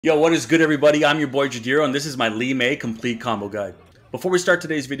Yo, what is good, everybody? I'm your boy Jadiro, and this is my Mei Complete combo guide. Before we start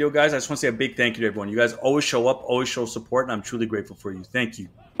today's video, guys, I just want to say a big thank you to everyone. You guys always show up, always show support, and I'm truly grateful for you. Thank you.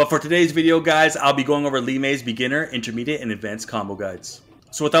 But for today's video, guys, I'll be going over Mei's beginner, intermediate, and advanced combo guides.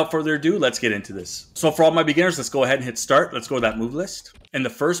 So without further ado, let's get into this. So for all my beginners, let's go ahead and hit start. Let's go to that move list. And the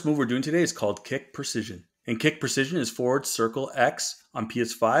first move we're doing today is called Kick Precision. And Kick Precision is forward circle X on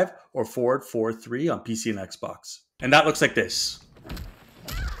PS5 or forward 4-3 on PC and Xbox. And that looks like this.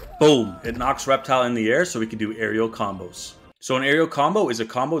 Boom, it knocks Reptile in the air so we can do aerial combos. So an aerial combo is a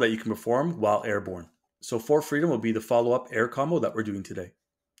combo that you can perform while airborne. So For Freedom will be the follow-up air combo that we're doing today.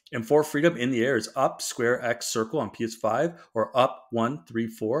 And For Freedom in the air is up square X circle on PS5 or up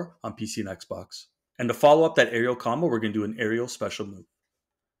 1-3-4 on PC and Xbox. And to follow up that aerial combo, we're going to do an aerial special move.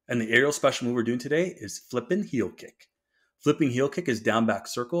 And the aerial special move we're doing today is Flippin' Heel Kick. Flipping Heel Kick is down back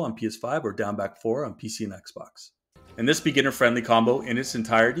circle on PS5 or down back 4 on PC and Xbox. And this beginner-friendly combo in its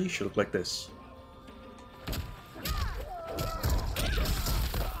entirety should look like this.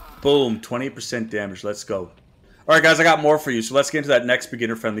 Boom, 28% damage, let's go. Alright guys, I got more for you, so let's get into that next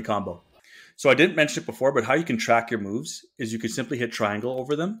beginner-friendly combo. So I didn't mention it before, but how you can track your moves is you can simply hit triangle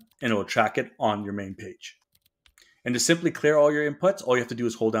over them, and it will track it on your main page. And to simply clear all your inputs, all you have to do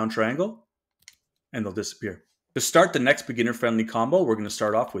is hold down triangle, and they'll disappear. To start the next beginner-friendly combo, we're going to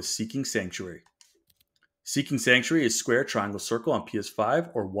start off with Seeking Sanctuary. Seeking Sanctuary is square triangle circle on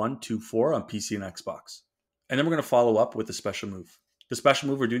PS5 or 1-2-4 on PC and Xbox. And then we're going to follow up with a special move. The special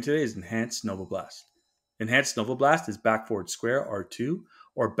move we're doing today is Enhanced Nova Blast. Enhanced Nova Blast is back forward square R2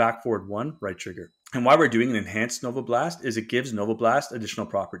 or back forward 1 right trigger. And why we're doing an Enhanced Nova Blast is it gives Nova Blast additional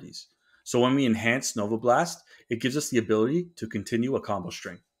properties. So when we enhance Nova Blast, it gives us the ability to continue a combo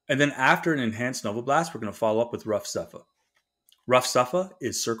string. And then after an Enhanced Nova Blast, we're going to follow up with Rough Zephyr. Rough Zephyr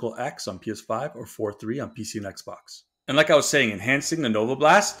is circle X on PS5 or 4-3 on PC and Xbox. And like I was saying, enhancing the Nova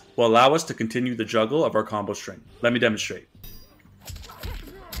Blast will allow us to continue the juggle of our combo string. Let me demonstrate.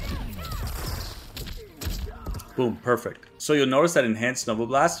 Boom, perfect. So you'll notice that Enhanced Nova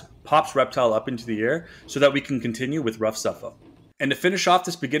Blast pops Reptile up into the air so that we can continue with Rough Zephyr. And to finish off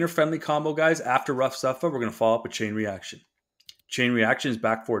this beginner-friendly combo, guys, after Rough Zephyr, we're going to follow up with Chain Reaction. Chain Reaction is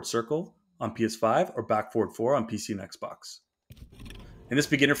back forward circle on PS5 or back forward 4 on PC and Xbox. And this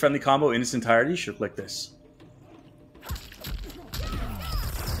beginner-friendly combo in its entirety should look like this.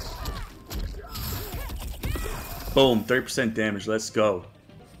 Boom, 30% damage, let's go.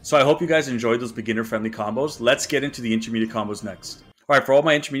 So I hope you guys enjoyed those beginner-friendly combos. Let's get into the intermediate combos next. Alright, for all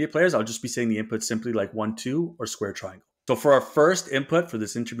my intermediate players, I'll just be saying the input simply like 1-2 or square triangle. So for our first input for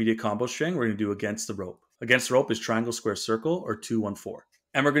this intermediate combo string, we're going to do Against the Rope. Against the Rope is triangle square circle or 2-1-4.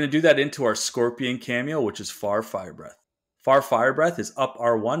 And we're going to do that into our Scorpion cameo, which is Far Fire Breath. Far Fire Breath is up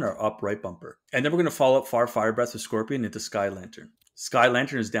R1 or up right bumper. And then we're going to follow up Far Fire Breath with Scorpion into Sky Lantern. Sky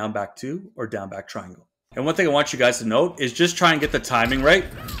Lantern is down back 2 or down back triangle. And one thing I want you guys to note is just try and get the timing right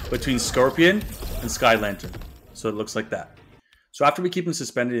between Scorpion and Sky Lantern. So it looks like that. So after we keep them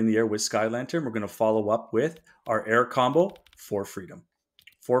suspended in the air with Sky Lantern, we're going to follow up with our air combo, For Freedom.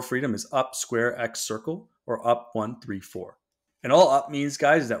 For Freedom is up square X circle or up 1-3-4. And all up means,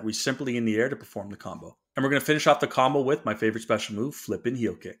 guys, is that we're simply in the air to perform the combo. And we're going to finish off the combo with my favorite special move, Flippin'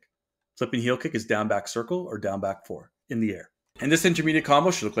 Heel Kick. Flippin' Heel Kick is down back circle or down back 4 in the air. And this intermediate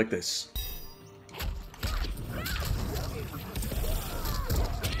combo should look like this.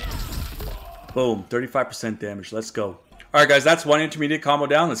 Boom, 35% damage. Let's go. Alright guys, that's one intermediate combo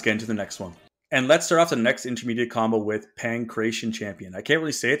down. Let's get into the next one. And let's start off the next intermediate combo with Pancration Champion. I can't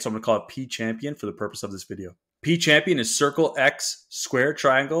really say it, so I'm going to call it P Champion for the purpose of this video. P Champion is circle X, square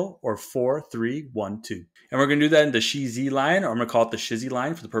triangle, or 4-3-1-2. And we're going to do that in the Shizzy line, or I'm going to call it the Shizzy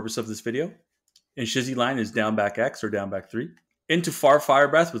line for the purpose of this video. And Shizzy line is down back X or down back 3. Into Far Fire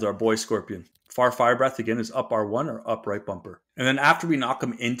Breath with our boy Scorpion. Far Fire Breath again is up R1 or up right bumper. And then after we knock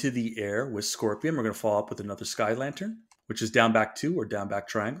him into the air with Scorpion, we're going to follow up with another Sky Lantern, which is down back 2 or down back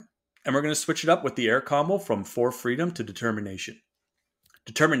triangle. And we're going to switch it up with the air combo from For Freedom to Determination.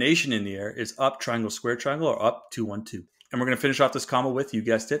 Determination in the air is up triangle square triangle or up 2-1-2. And we're going to finish off this combo with, you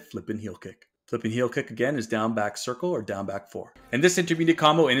guessed it, Flippin' Heel Kick. Flippin' Heel Kick again is down back circle or down back 4. And this intermediate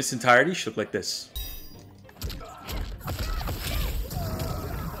combo in its entirety should look like this.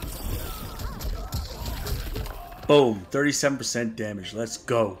 Boom, 37% damage. Let's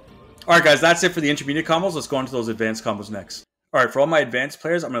go. Alright guys, that's it for the intermediate combos. Let's go on to those advanced combos next. Alright, for all my advanced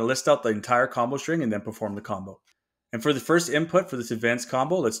players, I'm going to list out the entire combo string and then perform the combo. And for the first input for this advanced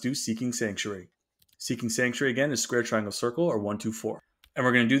combo, let's do Seeking Sanctuary. Seeking Sanctuary again is square triangle circle or 1-2-4. And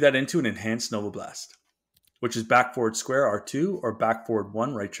we're going to do that into an Enhanced Nova Blast, which is back forward square R2 or back forward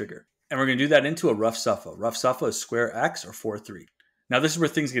 1 right trigger. And we're going to do that into a Rough Zephyr. Rough Zephyr is square X or 4-3. Now this is where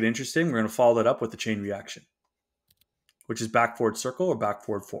things get interesting. We're going to follow that up with the chain reaction, which is back forward circle or back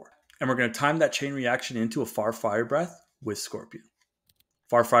forward 4. And we're going to time that chain reaction into a far fire breath with Scorpion.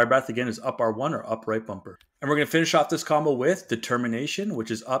 Far fire breath again is up R1 or up right bumper. And we're going to finish off this combo with determination, which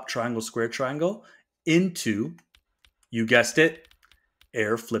is up triangle square triangle into, you guessed it,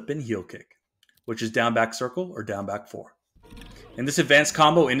 air flippin' heel kick, which is down back circle or down back 4. And this advanced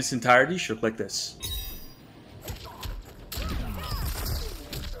combo in its entirety should look like this.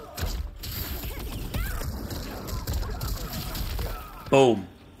 Boom.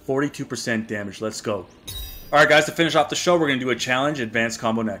 42% damage. Let's go. Alright guys, to finish off the show, we're going to do a challenge advanced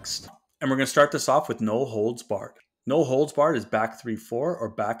combo next. And we're going to start this off with no holds barred. No holds barred is back 3-4 or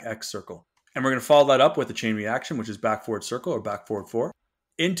back X circle. And we're going to follow that up with a chain reaction, which is back forward circle or back forward 4.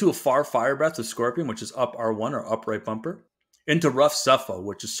 Into a far fire breath with Scorpion, which is up R1 or up right bumper. Into rough Suffa,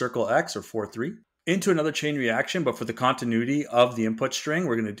 which is circle X or 4-3. Into another chain reaction, but for the continuity of the input string,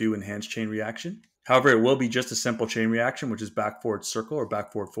 we're going to do enhanced chain reaction. However, it will be just a simple chain reaction, which is back forward circle or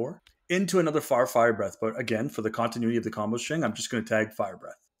back forward 4. Into another far fire breath, but again, for the continuity of the combo string, I'm just going to tag fire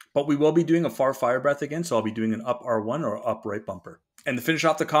breath. But we will be doing a far fire breath again, so I'll be doing an up R1 or up right bumper. And to finish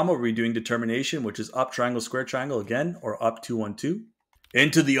off the combo, we'll be doing determination, which is up triangle square triangle again, or up 2-1-2.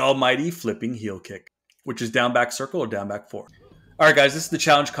 Into the almighty flipping heel kick, which is down back circle or down back 4. Alright guys, this is the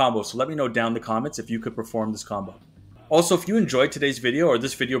challenge combo, so let me know down in the comments if you could perform this combo. Also, if you enjoyed today's video or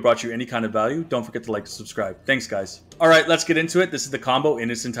this video brought you any kind of value, don't forget to like and subscribe. Thanks guys. Alright, let's get into it. This is the combo in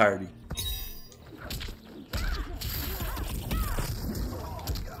its entirety.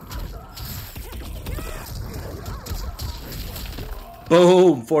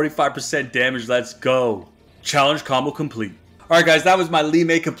 Boom! 45% damage, let's go. Challenge combo complete. Alright guys, that was my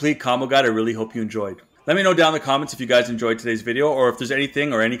Mei Komplete combo guide. I really hope you enjoyed. Let me know down in the comments if you guys enjoyed today's video or if there's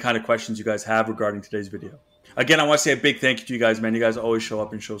anything or any kind of questions you guys have regarding today's video. Again, I want to say a big thank you to you guys, man. You guys always show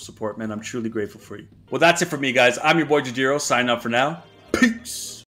up and show support, man. I'm truly grateful for you. Well, that's it for me, guys. I'm your boy Jadiro, signing up for now. Peace!